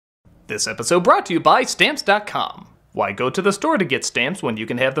This episode brought to you by Stamps.com. Why go to the store to get stamps when you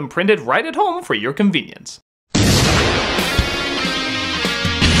can have them printed right at home for your convenience?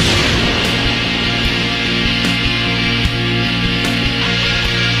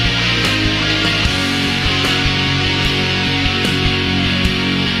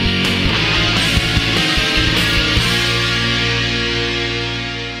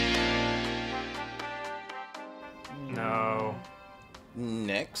 No.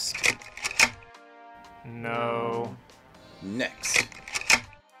 Next. No. Next.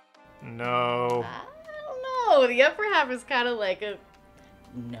 No. I don't know. The upper half is kind of like a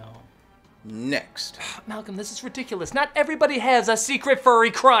no. Next. Malcolm, this is ridiculous. Not everybody has a secret furry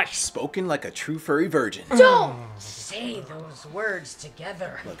crush. Spoken like a true furry virgin. Don't say those words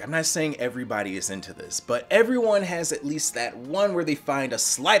together. Look, I'm not saying everybody is into this, but everyone has at least that one where they find a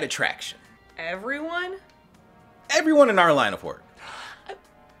slight attraction. Everyone? Everyone in our line of work.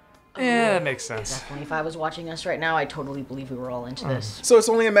 Yeah, that makes sense. Definitely, if I was watching us right now, I totally believe we were all into this. So it's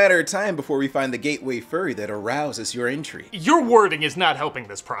only a matter of time before we find the gateway furry that arouses your intrigue. Your wording is not helping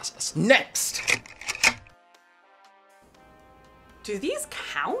this process. Next. Do these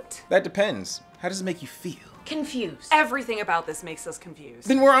count? That depends. How does it make you feel? Confused. Everything about this makes us confused.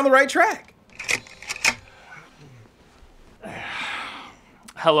 Then we're on the right track.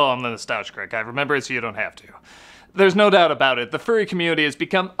 Hello, I'm the Nostalgia Critic. I remember it so you don't have to. There's no doubt about it, the furry community has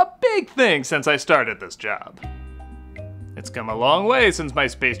become a big thing since I started this job. It's come a long way since my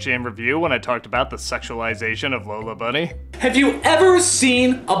Space Jam review when I talked about the sexualization of Lola Bunny. Have you ever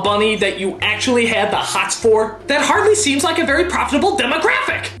seen a bunny that you actually had the hots for? That hardly seems like a very profitable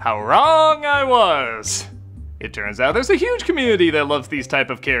demographic! How wrong I was! It turns out there's a huge community that loves these type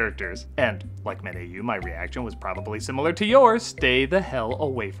of characters. And, like many of you, my reaction was probably similar to yours. Stay the hell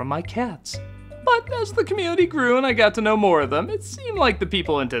away from my cats. But as the community grew and I got to know more of them, it seemed like the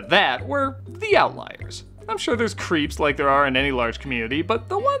people into that were the outliers. I'm sure there's creeps like there are in any large community, but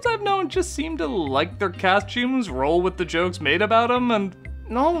the ones I've known just seem to like their costumes, roll with the jokes made about them, and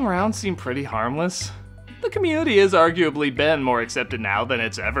all around seem pretty harmless. The community has arguably been more accepted now than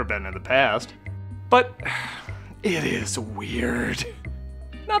it's ever been in the past. But it is weird.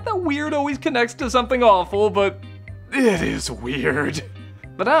 Not that weird always connects to something awful, but it is weird.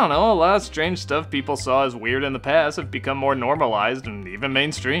 But I don't know, a lot of strange stuff people saw as weird in the past have become more normalized and even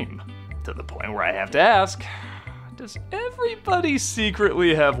mainstream. To the point where I have to ask, does everybody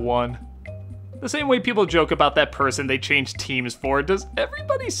secretly have one? The same way people joke about that person they change teams for, does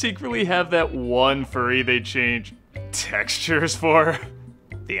everybody secretly have that one furry they change textures for?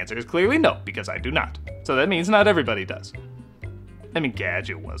 The answer is clearly no, because I do not. So that means not everybody does. I mean,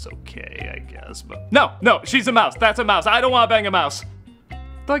 Gadget was okay, I guess, but... No, she's a mouse, that's a mouse, I don't want to bang a mouse.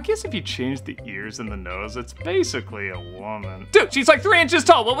 Though I guess if you change the ears and the nose, it's basically a woman. Dude, she's like 3 inches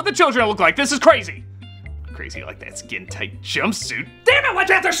tall. What would the children look like? This is crazy. Crazy like that skin-tight jumpsuit. Damn it, why'd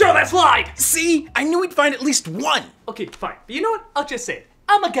you have to show that slide? See? I knew we'd find at least one. Okay, fine. But you know what? I'll just say it.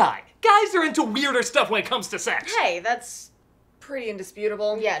 I'm a guy. Guys are into weirder stuff when it comes to sex. Hey, that's Pretty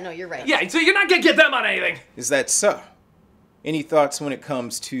indisputable. yeah. No, you're right. Yeah, so you're not gonna get them on anything. Is that so? Any thoughts when it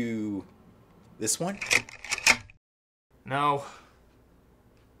comes to this one? No.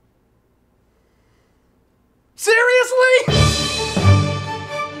 Seriously?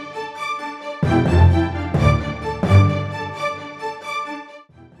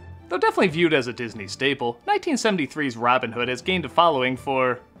 Though definitely viewed as a Disney staple, 1973's Robin Hood has gained a following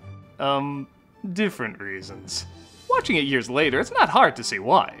for, different reasons. Watching it years later, it's not hard to see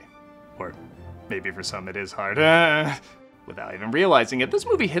why. Or maybe for some it is hard. Without even realizing it, this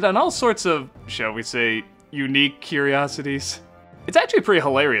movie hit on all sorts of, shall we say, unique curiosities. It's actually pretty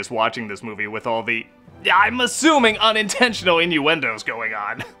hilarious watching this movie with all the, I'm assuming, unintentional innuendos going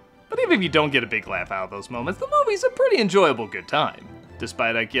on. But even if you don't get a big laugh out of those moments, the movie's a pretty enjoyable good time,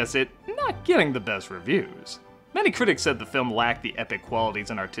 despite, I guess, it not getting the best reviews. Many critics said the film lacked the epic qualities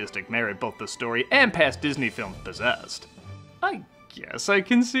and artistic merit both the story and past Disney films possessed. I guess I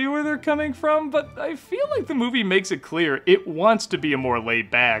can see where they're coming from, but I feel like the movie makes it clear it wants to be a more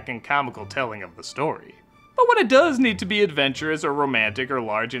laid-back and comical telling of the story. But when it does need to be adventurous or romantic or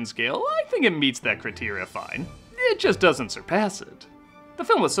large in scale, I think it meets that criteria fine. It just doesn't surpass it. The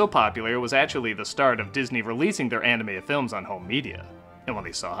film was so popular it was actually the start of Disney releasing their animated films on home media. And when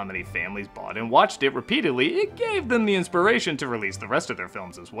they saw how many families bought and watched it repeatedly, it gave them the inspiration to release the rest of their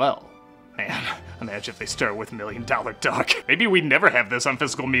films as well. Man, imagine if they start with $1 Million Duck. Maybe we'd never have this on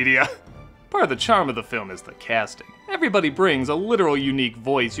physical media. Part of the charm of the film is the casting. Everybody brings a literal unique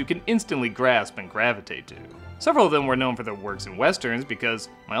voice you can instantly grasp and gravitate to. Several of them were known for their works in westerns because,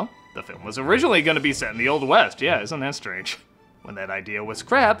 well, the film was originally going to be set in the Old West. Yeah, isn't that strange? When that idea was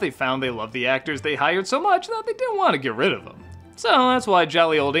scrapped, they found they loved the actors they hired so much that they didn't want to get rid of them. So that's why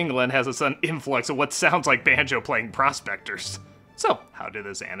jolly old England has a sudden influx of what sounds like banjo-playing prospectors. So, how did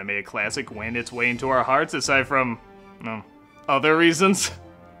this animated classic win its way into our hearts aside from, other reasons?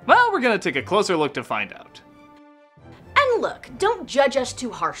 Well, we're gonna take a closer look to find out. And look, don't judge us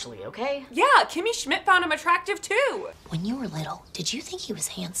too harshly, okay? Yeah, Kimmy Schmidt found him attractive too. When you were little, did you think he was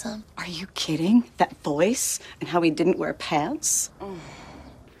handsome? Are you kidding? That voice and how he didn't wear pants?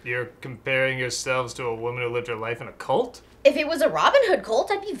 You're comparing yourselves to a woman who lived her life in a cult? If it was a Robin Hood cult,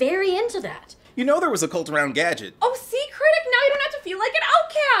 I'd be very into that. You know there was a cult around Gadget. Oh, see, Critic, now you don't have to feel like an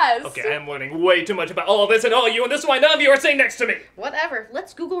outcast. Okay, I'm learning way too much about all this and all you, and this is why none of you are sitting next to me! Whatever.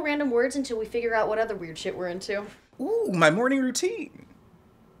 Let's Google random words until we figure out what other weird shit we're into. Ooh, my morning routine.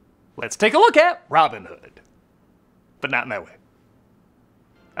 Let's take a look at Robin Hood. But not in that way.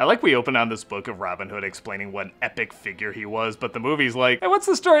 I like we open on this book of Robin Hood explaining what an epic figure he was, but the movie's like, hey, what's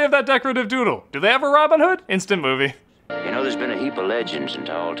the story of that decorative doodle? Do they have a Robin Hood? Instant movie. You know, there's been a heap of legends and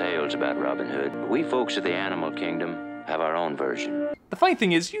tall tales about Robin Hood. We folks of the animal kingdom have our own version. The funny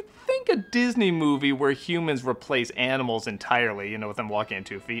thing is, you'd think a Disney movie where humans replace animals entirely, with them walking on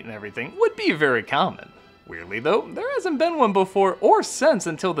 2 feet and everything, would be very common. Weirdly though, there hasn't been one before or since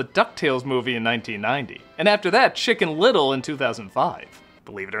until the DuckTales movie in 1990. And after that, Chicken Little in 2005.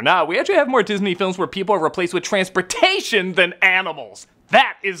 Believe it or not, we actually have more Disney films where people are replaced with transportation than animals.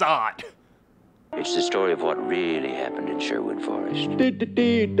 That is odd. It's the story of what really happened in Sherwood Forest.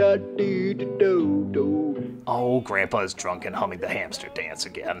 Oh, Grandpa's drunk and humming the hamster dance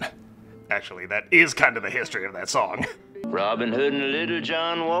again. Actually, that is kind of the history of that song. Robin Hood and Little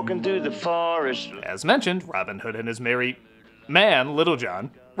John walking through the forest. As mentioned, Robin Hood and his merry man, Little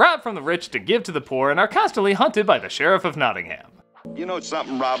John, rob from the rich to give to the poor and are constantly hunted by the Sheriff of Nottingham. You know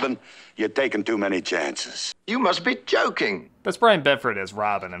something, Robin? You're taking too many chances. You must be joking. That's Brian Bedford as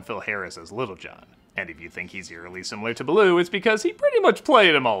Robin and Phil Harris as Little John. And if you think he's eerily similar to Baloo, it's because he pretty much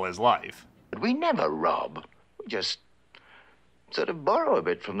played him all his life. But we never rob. We just sort of borrow a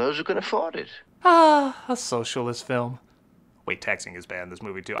bit from those who can afford it. Ah, a socialist film. Wait, taxing is bad in this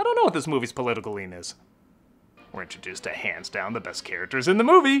movie too. I don't know what this movie's political lean is. We're introduced to hands down the best characters in the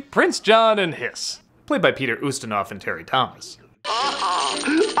movie, Prince John and Hiss, played by Peter Ustinov and Terry Thomas.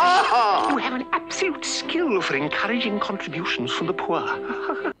 You have an absolute skill for encouraging contributions from the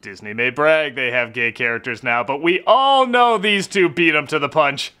poor. Disney may brag they have gay characters now, but we all know these two beat them to the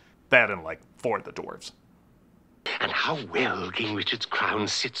punch. That and like 4 of the dwarves. And how well King Richard's crown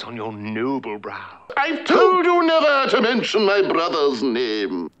sits on your noble brow. I've told you never to mention my brother's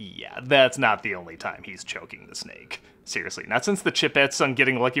name. Yeah, that's not the only time he's choking the snake. Seriously, not since the Chipettes sung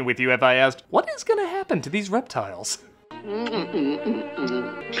Getting Lucky With You have I asked, what is gonna happen to these reptiles?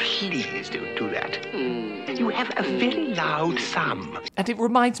 Please don't do that. You have a very loud thumb. And it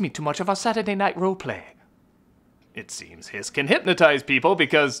reminds me too much of our Saturday night roleplay. It seems Hiss can hypnotize people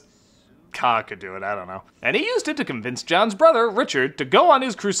because Ka could do it, I don't know. And he used it to convince John's brother, Richard, to go on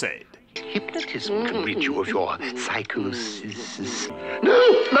his crusade. Hypnotism can rid you of your psychosis.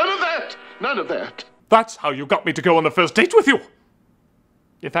 No, none of that. None of that. That's how you got me to go on the first date with you.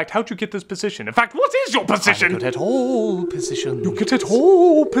 In fact, how'd you get this position? In fact, what is your position? I'm good at all positions. You get at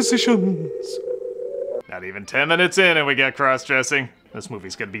all positions. Not even 10 minutes in and we get cross-dressing. This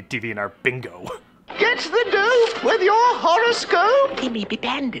movie's gonna be DeviantArt bingo. Get the dope with your horoscope. They may be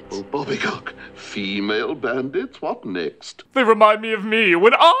bandits. Oh, Bobbycock. Female bandits? What next? They remind me of me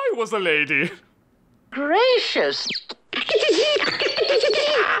when I was a lady. Gracious.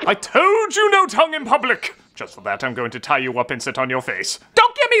 I told you no tongue in public. Just for that, I'm going to tie you up and sit on your face.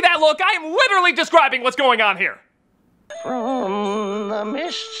 Don't give me that look! I am literally describing what's going on here! From the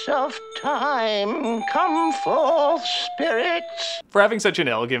mists of time come forth spirits. For having such an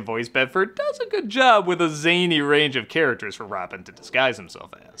elegant voice, Bedford does a good job with a zany range of characters for Robin to disguise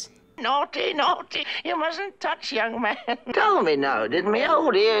himself as. Naughty, naughty, you mustn't touch, young man. Tell me now, did me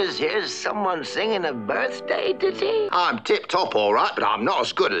old ears hear someone singing a birthday ditty? I'm tip-top all right, but I'm not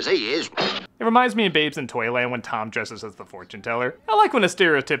as good as he is. It reminds me of Babes in Toyland when Tom dresses as the fortune teller. I like when a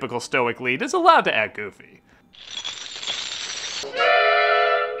stereotypical stoic lead is allowed to act goofy.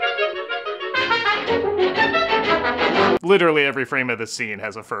 Literally every frame of this scene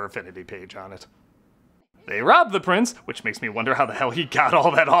has a fur affinity page on it. They rob the prince, which makes me wonder how the hell he got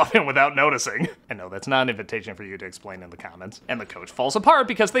all that off him without noticing. And no, that's not an invitation for you to explain in the comments. And the coach falls apart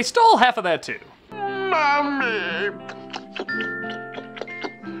because they stole half of that too. Mommy!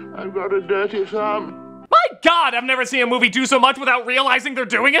 I've got a dirty thumb. My God, I've never seen a movie do so much without realizing they're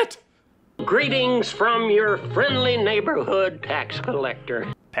doing it! Greetings from your friendly neighborhood tax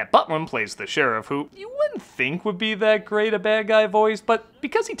collector. Pat Buttram plays the sheriff, who you wouldn't think would be that great a bad guy voice, but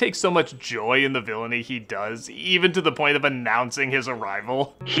because he takes so much joy in the villainy he does, even to the point of announcing his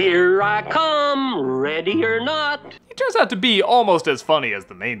arrival. Here I come, ready or not. He turns out to be almost as funny as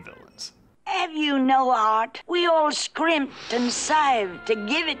the main villains. Have you no heart? We all scrimped and sived to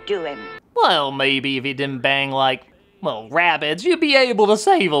give it to him. Well, maybe if he didn't bang like, well, rabbits, you'd be able to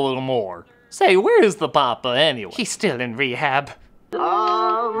save a little more. Say, where is the papa anyway? He's still in rehab.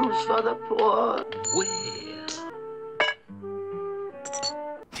 Arms for the poor.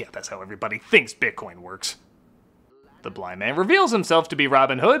 Yeah, that's how everybody thinks Bitcoin works. The blind man reveals himself to be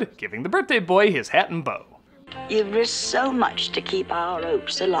Robin Hood, giving the birthday boy his hat and bow. You've risked so much to keep our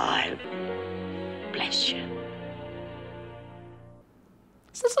hopes alive. Bless you.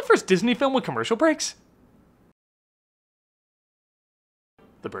 Is this the first Disney film with commercial breaks?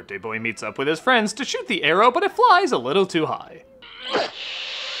 The birthday boy meets up with his friends to shoot the arrow, but it flies a little too high.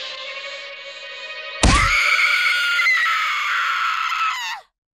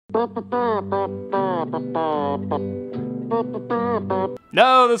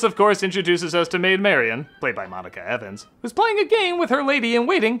 No, this of course introduces us to Maid Marian, played by Monica Evans, who's playing a game with her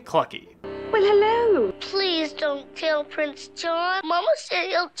lady-in-waiting, Clucky. Well, hello. Please don't kill Prince John. Mama said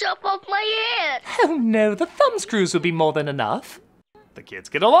he'll jump off my head. Oh no, the thumbscrews would be more than enough. The kids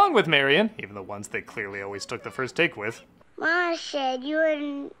get along with Marian, even the ones they clearly always took the first take with. Mama said you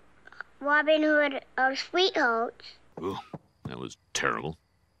and Robin Hood are sweethearts. Oh, that was terrible.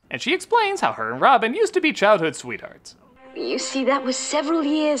 And she explains how her and Robin used to be childhood sweethearts. You see, that was several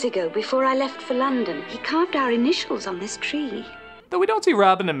years ago, before I left for London. He carved our initials on this tree. Though we don't see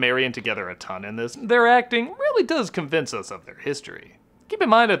Robin and Marian together a ton in this, their acting really does convince us of their history. Keep in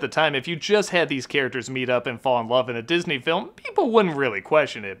mind at the time, if you just had these characters meet up and fall in love in a Disney film, people wouldn't really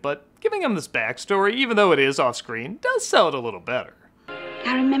question it, but giving them this backstory, even though it is off-screen, does sell it a little better.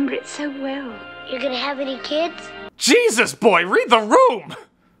 I remember it so well. You're gonna have any kids? Jesus, boy, read the room!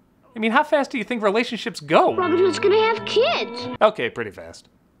 I mean, how fast do you think relationships go? Robin Hood's gonna have kids. Okay, pretty fast.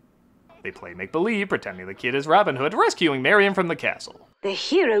 They play make-believe, pretending the kid is Robin Hood, rescuing Marian from the castle. The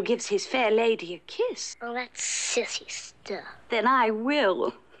hero gives his fair lady a kiss. Oh, that's sissy stuff. Then I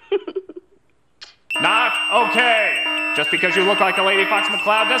will. Not okay! Just because you look like a Lady Fox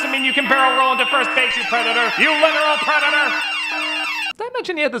McCloud doesn't mean you can barrel roll into first base, you predator! You literal predator! Did I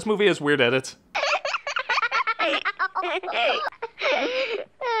mention yet this movie has weird edits?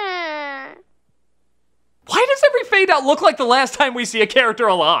 Why does every fade out look like the last time we see a character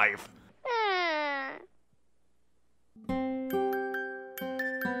alive?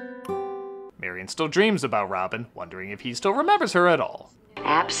 Marian still dreams about Robin, wondering if he still remembers her at all.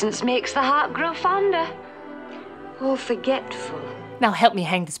 Absence makes the heart grow fonder. Or forgetful. Now help me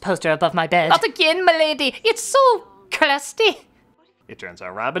hang this poster above my bed. Not again, milady. It's so crusty. It turns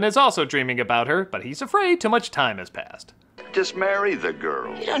out Robin is also dreaming about her, but he's afraid too much time has passed. Just marry the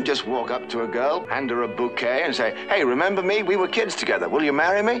girl. You don't just walk up to a girl, hand her a bouquet, and say, hey, remember me? We were kids together. Will you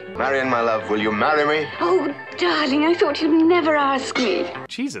marry me? Marian, my love, will you marry me? Oh, darling, I thought you'd never ask me.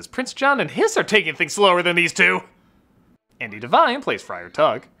 Jesus, Prince John and Hiss are taking things slower than these two. Andy Devine plays Friar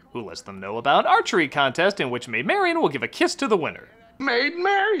Tuck, who lets them know about an archery contest in which Maid Marian will give a kiss to the winner. Maid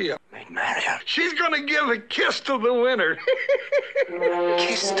Marian. Maid Marian. She's gonna give a kiss to the winner.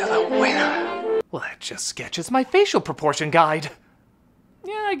 Kiss to the winner. Well, that just sketches my facial proportion guide.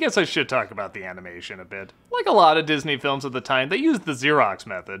 Yeah, I guess I should talk about the animation a bit. Like a lot of Disney films of the time, they used the Xerox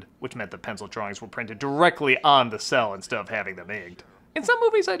method, which meant the pencil drawings were printed directly on the cell instead of having them inked. In some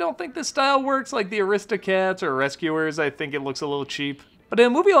movies, I don't think this style works, like the Aristocats or Rescuers. I think it looks a little cheap. But in a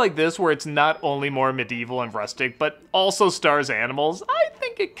movie like this, where it's not only more medieval and rustic, but also stars animals, I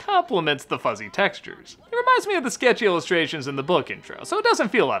think it complements the fuzzy textures. It reminds me of the sketchy illustrations in the book intro, so it doesn't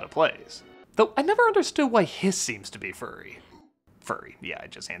feel out of place. Though I never understood why Hiss seems to be furry. Furry, yeah, I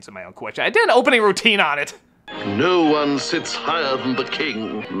just answered my own question. I did an opening routine on it! No one sits higher than the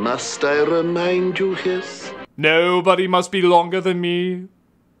king. Must I remind you, Hiss? Nobody must be longer than me.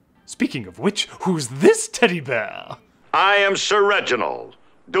 Speaking of which, who's this teddy bear? I am Sir Reginald,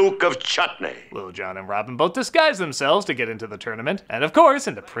 Duke of Chutney. Little John and Robin both disguise themselves to get into the tournament, and of course,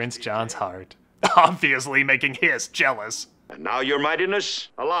 into Prince John's heart. Obviously making Hiss jealous. And now, Your Mightiness,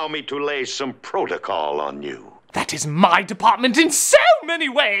 allow me to lay some protocol on you. That is my department in so many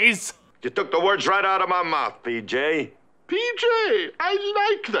ways! You took the words right out of my mouth, PJ. PJ,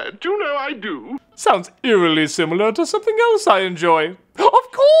 I like that. You know I do. Sounds eerily similar to something else I enjoy.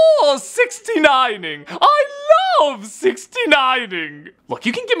 Of course, 69ing. I love 69ing. Look,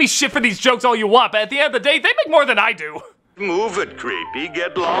 you can give me shit for these jokes all you want, but at the end of the day, they make more than I do. Move it, creepy.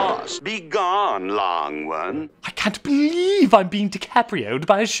 Get lost. Be gone, long one. I can't believe I'm being DiCaprio'd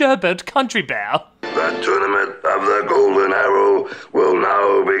by a sherbet country bear. The tournament of the Golden Arrow will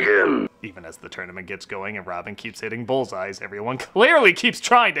now begin. Even as the tournament gets going and Robin keeps hitting bullseyes, everyone clearly keeps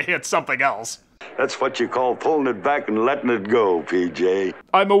trying to hit something else. That's what you call pulling it back and letting it go, PJ.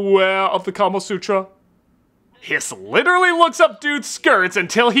 I'm aware of the Kama Sutra. Hiss literally looks up dude's skirts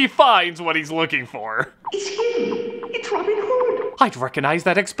until he finds what he's looking for. It's him. It's Robin Hood. I'd recognize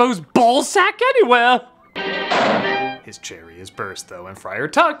that exposed ball sack anywhere. His cherry is burst, though, and Friar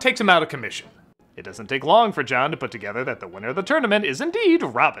Tuck takes him out of commission. It doesn't take long for John to put together that the winner of the tournament is indeed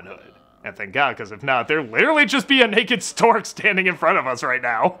Robin Hood. And thank God, because if not, there'd literally just be a naked stork standing in front of us right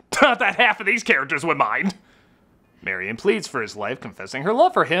now. Not that half of these characters would mind. Marian pleads for his life, confessing her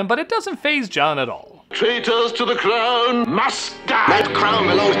love for him, but it doesn't faze John at all. Traitors to the crown must die. That crown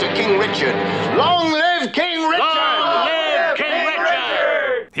belongs to King Richard. Long live King Richard! Long live King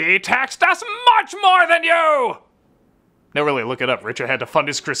Richard! He taxed us much more than you! No, really, look it up. Richard had to fund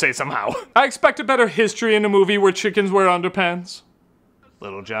his crusade somehow. I expect a better history in a movie where chickens wear underpants.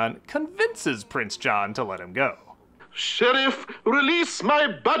 Little John convinces Prince John to let him go. Sheriff, release my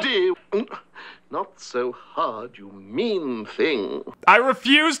buddy. Not so hard, you mean thing. I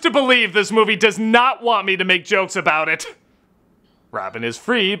refuse to believe this movie does not want me to make jokes about it. Robin is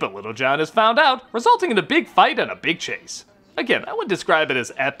free, but Little John is found out, resulting in a big fight and a big chase. Again, I wouldn't describe it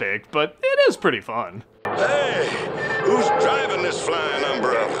as epic, but it is pretty fun. Hey, who's driving this flying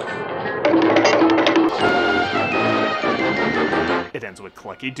umbrella? It ends with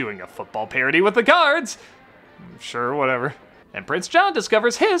Clucky doing a football parody with the guards. Sure, whatever. And Prince John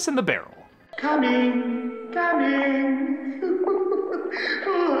discovers Hiss in the barrel. Coming.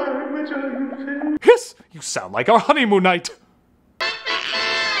 Hiss, you sound like our honeymoon night.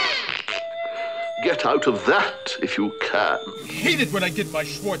 Get out of that if you can. Hate it when I get my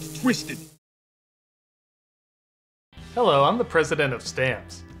Schwartz twisted. Hello, I'm the president of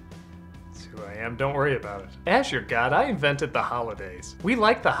stamps. That's who I am, don't worry about it. As your god, I invented the holidays. We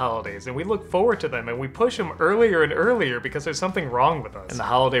like the holidays, and we look forward to them, and we push them earlier and earlier because there's something wrong with us. And the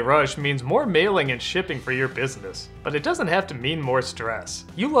holiday rush means more mailing and shipping for your business. But it doesn't have to mean more stress.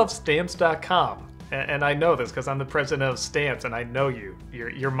 You love Stamps.com. And I know this because I'm the president of Stamps and I know you.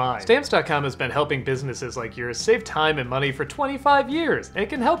 You're mine. Stamps.com has been helping businesses like yours save time and money for 25 years. And it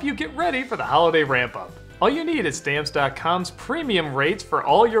can help you get ready for the holiday ramp up. All you need is Stamps.com's premium rates for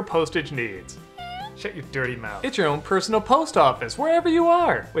all your postage needs. Shut your dirty mouth. It's your own personal post office, wherever you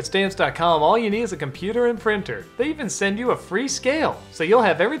are. With Stamps.com, all you need is a computer and printer. They even send you a free scale, so you'll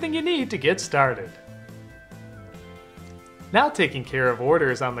have everything you need to get started. Now taking care of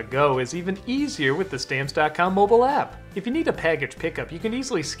orders on the go is even easier with the Stamps.com mobile app. If you need a package pickup, you can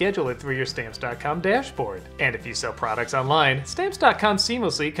easily schedule it through your Stamps.com dashboard. And if you sell products online, Stamps.com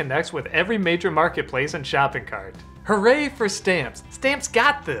seamlessly connects with every major marketplace and shopping cart. Hooray for Stamps! Stamps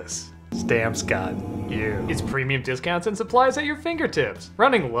got this! Stamps got you. It's premium discounts and supplies at your fingertips.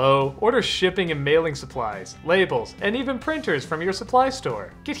 Running low, order shipping and mailing supplies, labels, and even printers from your supply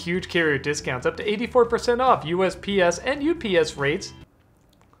store. Get huge carrier discounts up to 84% off USPS and UPS rates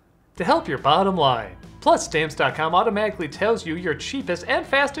to help your bottom line. Plus, Stamps.com automatically tells you your cheapest and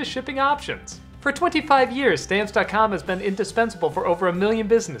fastest shipping options. For 25 years, Stamps.com has been indispensable for over 1 million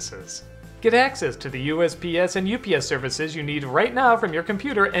businesses. Get access to the USPS and UPS services you need right now from your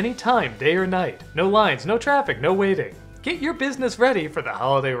computer anytime, day or night. No lines, no traffic, no waiting. Get your business ready for the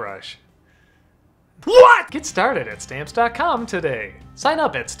holiday rush. What? Get started at Stamps.com today. Sign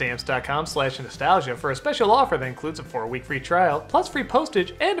up at Stamps.com/nostalgia for a special offer that includes a 4-week free trial, plus free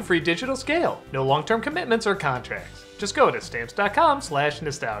postage and a free digital scale. No long-term commitments or contracts. Just go to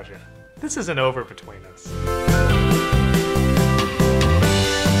Stamps.com/nostalgia. This isn't over between us.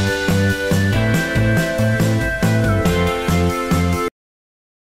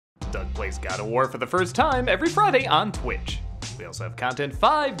 Doug plays God of War for the first time every Friday on Twitch. We also have content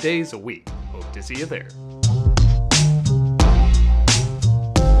 5 days a week. Hope to see you there.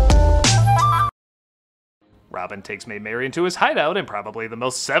 Robin takes Maid Marian to his hideout in probably the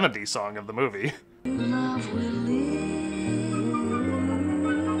most 70s song of the movie.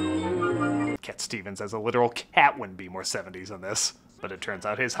 Cat Stevens as a literal cat wouldn't be more 70s than this. But it turns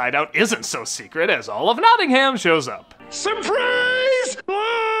out his hideout isn't so secret as all of Nottingham shows up. Surprise!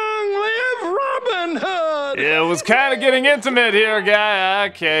 Long live Robin Hood! It was kind of getting intimate here, guy.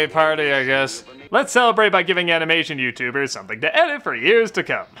 Okay, party, I guess. Let's celebrate by giving animation YouTubers something to edit for years to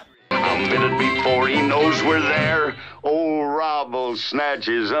come. A minute before he knows we're there, old Rob will snatch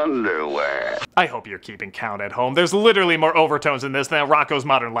his underwear. I hope you're keeping count at home. There's literally more overtones in this than Rocco's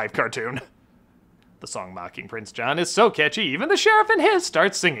Modern Life cartoon. The song mocking Prince John is so catchy, even the sheriff and his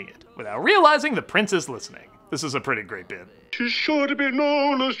start singing it, without realizing the prince is listening. This is a pretty great bit. She's sure to be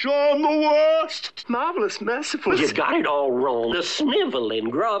known as John the Worst. Marvelous, merciful. You got it all wrong. The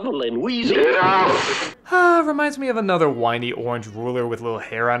sniveling, groveling, weasel. Reminds me of another whiny orange ruler with little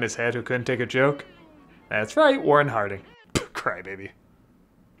hair on his head who couldn't take a joke. That's right, Warren Harding. Crybaby.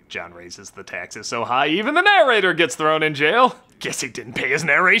 John raises the taxes so high, even the narrator gets thrown in jail. Guess he didn't pay his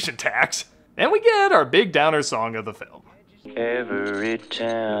narration tax. And we get our big downer song of the film. Every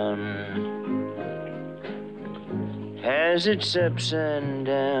town has its ups and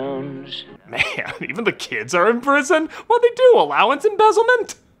downs. Man, even the kids are in prison? What'd they do, allowance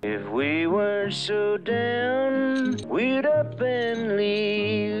embezzlement? If we weren't so down, we'd up and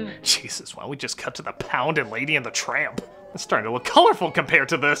leave. Jesus, why don't we just cut to the Pound and Lady and the Tramp? It's starting to look colorful compared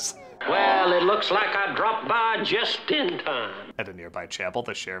to this. Well, it looks like I dropped by just in time. At a nearby chapel,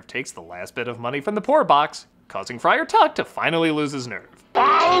 the sheriff takes the last bit of money from the poor box, causing Friar Tuck to finally lose his nerve.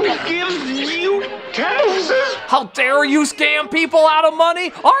 I'll give you taxes! How dare you scam people out of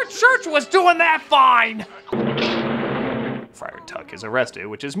money? Our church was doing that fine! Friar Tuck is arrested,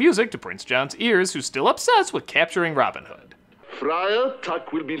 which is music to Prince John's ears, who's still obsessed with capturing Robin Hood. Friar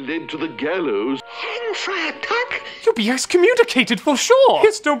Tuck will be led to the gallows. And Friar Tuck? You'll be excommunicated for sure!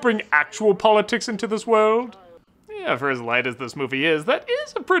 Kids don't bring actual politics into this world. Yeah, for as light as this movie is, that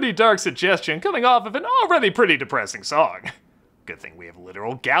is a pretty dark suggestion coming off of an already pretty depressing song. Good thing we have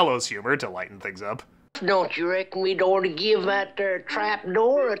literal gallows humor to lighten things up. Don't you reckon we'd ought to give that there trap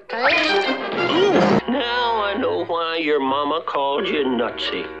door a taste? Now I know why your mama called you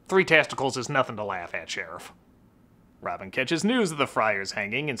nutsy. 3 testicles is nothing to laugh at, Sheriff. Robin catches news of the friar's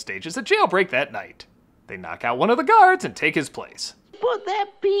hanging and stages a jailbreak that night. They knock out one of the guards and take his place. Put that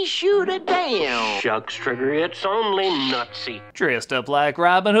pea shooter down. Shucks, Trigger, it's only nutsy. Dressed up like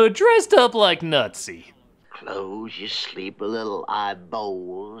Robin Hood, dressed up like Nutsy. Close your sleep a little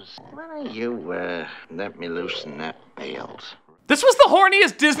eyeballs. Why don't you, let me loosen that belt? This was the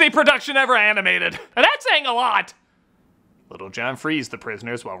horniest Disney production ever animated, and that's saying a lot! Little John frees the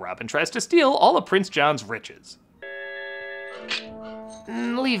prisoners while Robin tries to steal all of Prince John's riches.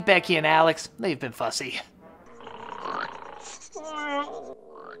 Leave Becky and Alex. They've been fussy.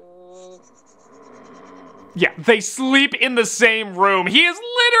 Yeah, they sleep in the same room. He is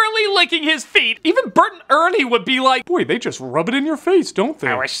literally licking his feet. Even Bert and Ernie would be like, boy, they just rub it in your face, don't they?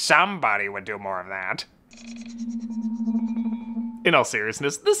 I wish somebody would do more of that. In all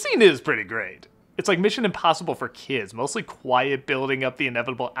seriousness, the scene is pretty great. It's like Mission Impossible for kids, mostly quiet, building up the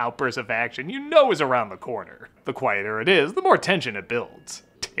inevitable outburst of action you know is around the corner. The quieter it is, the more tension it builds.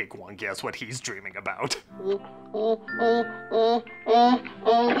 Take one guess what he's dreaming about.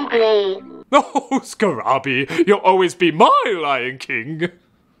 Oh, Scarabi, you'll always be my Lion King.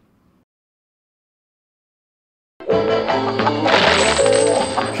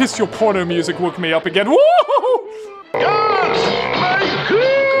 Kiss your porno music woke me up again. Whoa!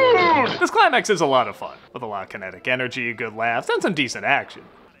 This climax is a lot of fun, with a lot of kinetic energy, good laughs, and some decent action.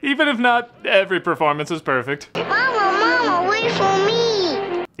 Even if not every performance is perfect. Mama, wait for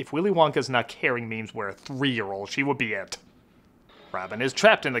me! If Willy Wonka's not caring memes were a 3-year-old, she would be it. Robin is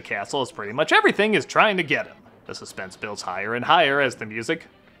trapped in the castle as pretty much everything is trying to get him. The suspense builds higher and higher as the music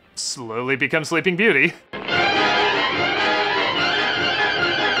slowly becomes Sleeping Beauty.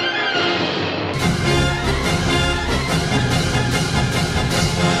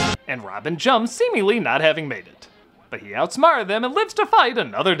 And Robin jumps, seemingly not having made it. But he outsmarted them and lives to fight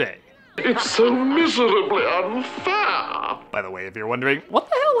another day. It's so miserably unfair. By the way, if you're wondering, what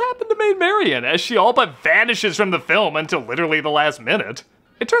the hell happened to Maid Marian, as she all but vanishes from the film until literally the last minute?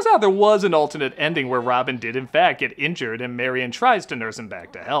 It turns out there was an alternate ending where Robin did in fact get injured and Marian tries to nurse him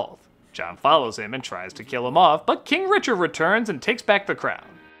back to health. John follows him and tries to kill him off, but King Richard returns and takes back the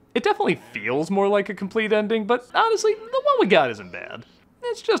crown. It definitely feels more like a complete ending, but honestly, the one we got isn't bad.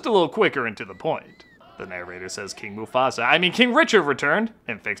 It's just a little quicker and to the point. The narrator says King Richard returned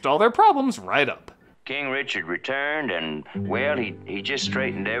and fixed all their problems right up. King Richard returned and, well, he just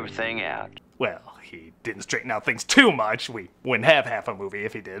straightened everything out. Well, he didn't straighten out things too much. We wouldn't have half a movie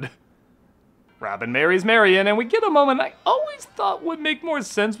if he did. Robin marries Marian, and we get a moment I always thought would make more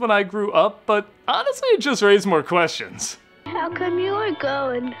sense when I grew up, but honestly it just raised more questions. How come you're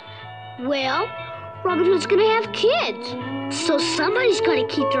going? Well, Robin Hood's gonna have kids, so somebody's gotta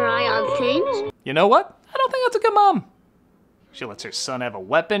keep their eye on things. You know what? I don't think that's a good mom. She lets her son have a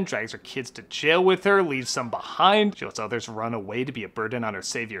weapon, drags her kids to jail with her, leaves some behind. She lets others run away to be a burden on her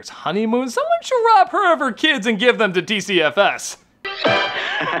savior's honeymoon. Someone should rob her of her kids and give them to DCFS.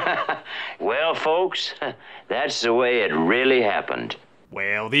 Well, folks, that's the way it really happened.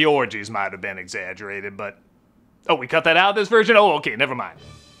 Well, the orgies might have been exaggerated, but... Oh, we cut that out of this version? Oh, okay, never mind.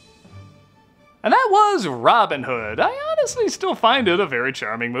 And that was Robin Hood. I honestly still find it a very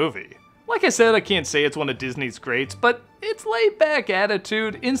charming movie. Like I said, I can't say it's one of Disney's greats, but its laid-back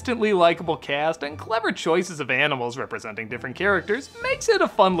attitude, instantly likable cast, and clever choices of animals representing different characters makes it a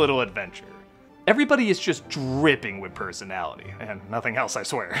fun little adventure. Everybody is just dripping with personality, and nothing else, I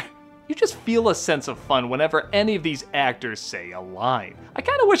swear. You just feel a sense of fun whenever any of these actors say a line. I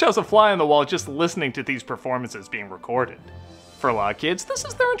kinda wish I was a fly on the wall just listening to these performances being recorded. For a lot of kids, this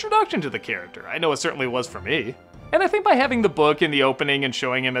is their introduction to the character. I know it certainly was for me. And I think by having the book in the opening and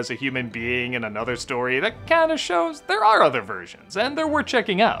showing him as a human being in another story, that kinda shows there are other versions, and they're worth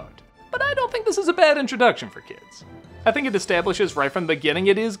checking out. But I don't think this is a bad introduction for kids. I think it establishes right from the beginning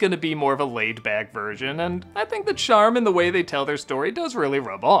it is gonna be more of a laid-back version, and I think the charm in the way they tell their story does really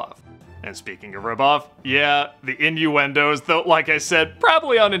rub off. And speaking of rub off, yeah, the innuendos, though like I said,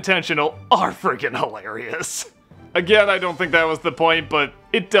 probably unintentional, are friggin' hilarious. Again, I don't think that was the point, but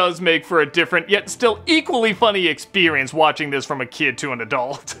it does make for a different, yet still equally funny experience watching this from a kid to an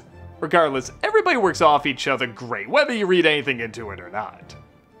adult. Regardless, everybody works off each other great, whether you read anything into it or not.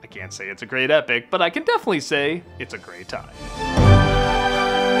 I can't say it's a great epic, but I can definitely say it's a great time.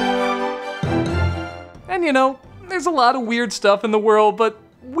 And you know, there's a lot of weird stuff in the world, but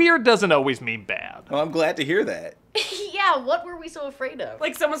weird doesn't always mean bad. Well, I'm glad to hear that. Yeah, what were we so afraid of?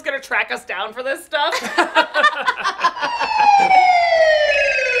 Like someone's gonna track us down for this stuff?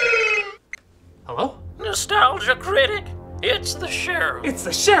 Hello? Nostalgia Critic, it's the sheriff. It's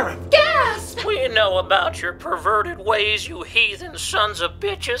the sheriff! Gasp! We know about your perverted ways, you heathen sons of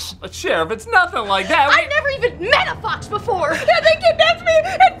bitches. But Sheriff, it's nothing like that. I've never even met a fox before! Yeah, they kidnapped me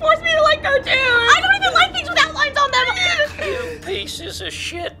and forced me to like cartoons! I don't even like things with outlines on them! You pieces of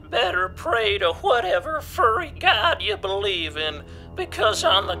shit better pray to whatever furry god you believe in, because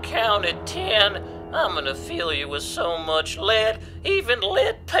on the count of 10, I'm gonna fill you with so much lead, even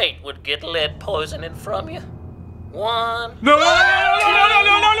lead paint would get lead poisoning from you. 1, No!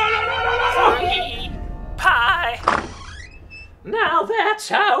 3, pie. Now that's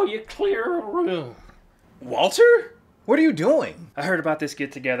how you clear a room. Walter? What are you doing? I heard about this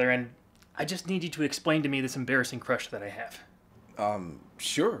get-together, and I just need you to explain to me this embarrassing crush that I have.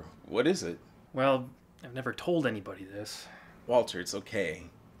 Sure. What is it? Well, I've never told anybody this. Walter, it's okay.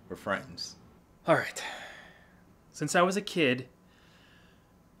 We're friends. Alright. Since I was a kid,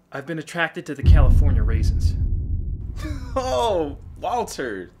 I've been attracted to the California raisins. Oh,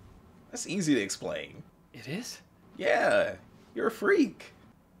 Walter. That's easy to explain. It is? Yeah, you're a freak.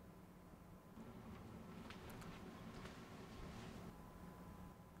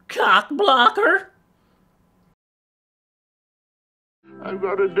 Cock blocker. I've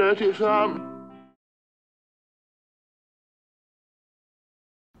got a dirty thumb.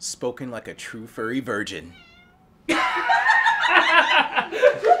 Spoken like a true furry virgin.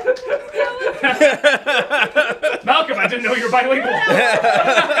 Malcolm, I didn't know you were bilingual. Where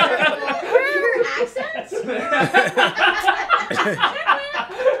are your accents?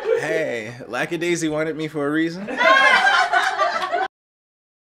 Hey, Lackadaisy wanted me for a reason.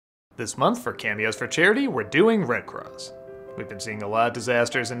 This month for Cameos for Charity, we're doing Red Cross. We've been seeing a lot of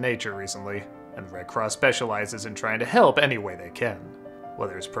disasters in nature recently, and Red Cross specializes in trying to help any way they can.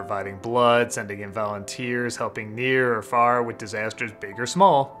 Whether it's providing blood, sending in volunteers, helping near or far with disasters big or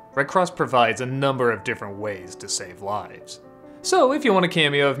small, Red Cross provides a number of different ways to save lives. So if you want a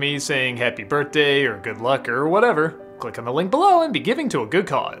cameo of me saying happy birthday or good luck or whatever, click on the link below and be giving to a good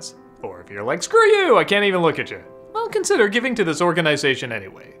cause. Or if you're like, screw you, I can't even look at you, well, consider giving to this organization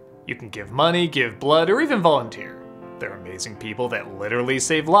anyway. You can give money, give blood, or even volunteer. They're amazing people that literally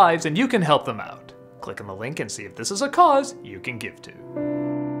save lives and you can help them out. Click on the link and see if this is a cause you can give to.